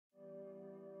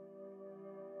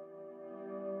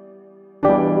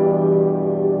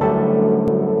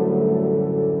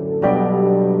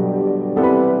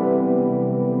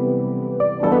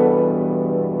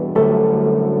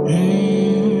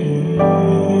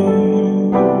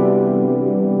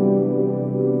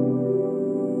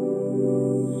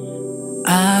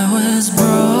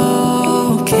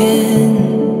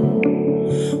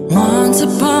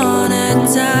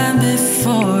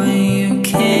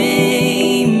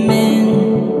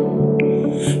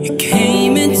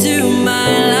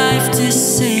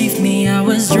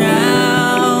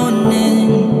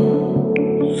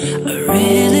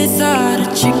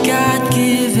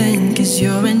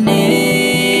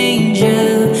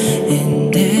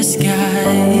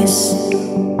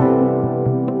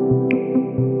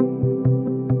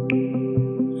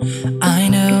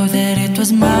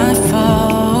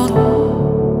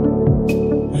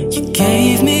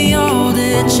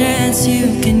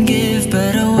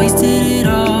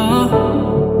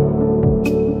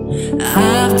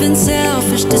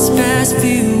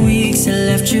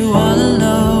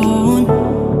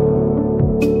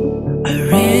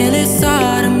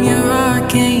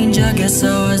I guess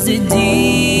I was the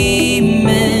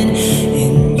demon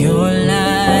in your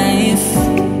life.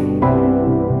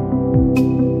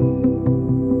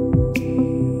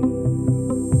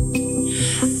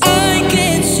 I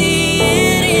can see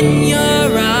it in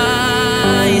your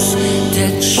eyes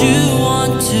that you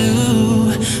want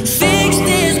to fix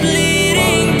this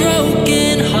bleeding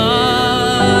broken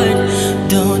heart.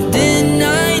 Don't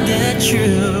deny the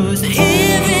truth,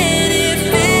 even if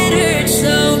it hurts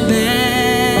so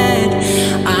bad.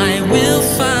 I will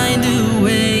find a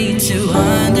way to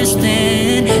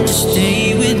understand. Just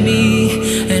stay with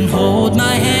me and hold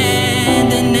my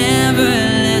hand and never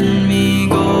let me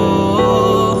go.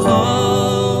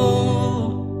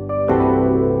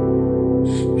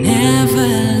 Never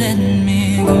let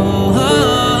me go.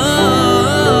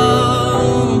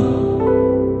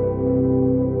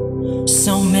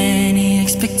 So many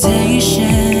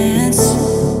expectations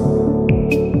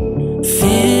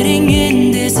fitting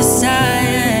in this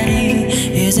society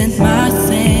isn't my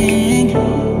thing.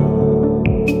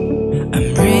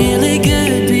 I'm really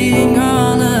good being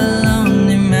all alone.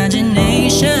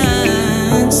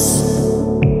 Imaginations,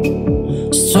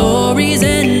 stories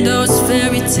and those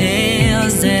fairy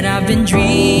tales that I've been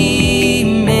dreaming.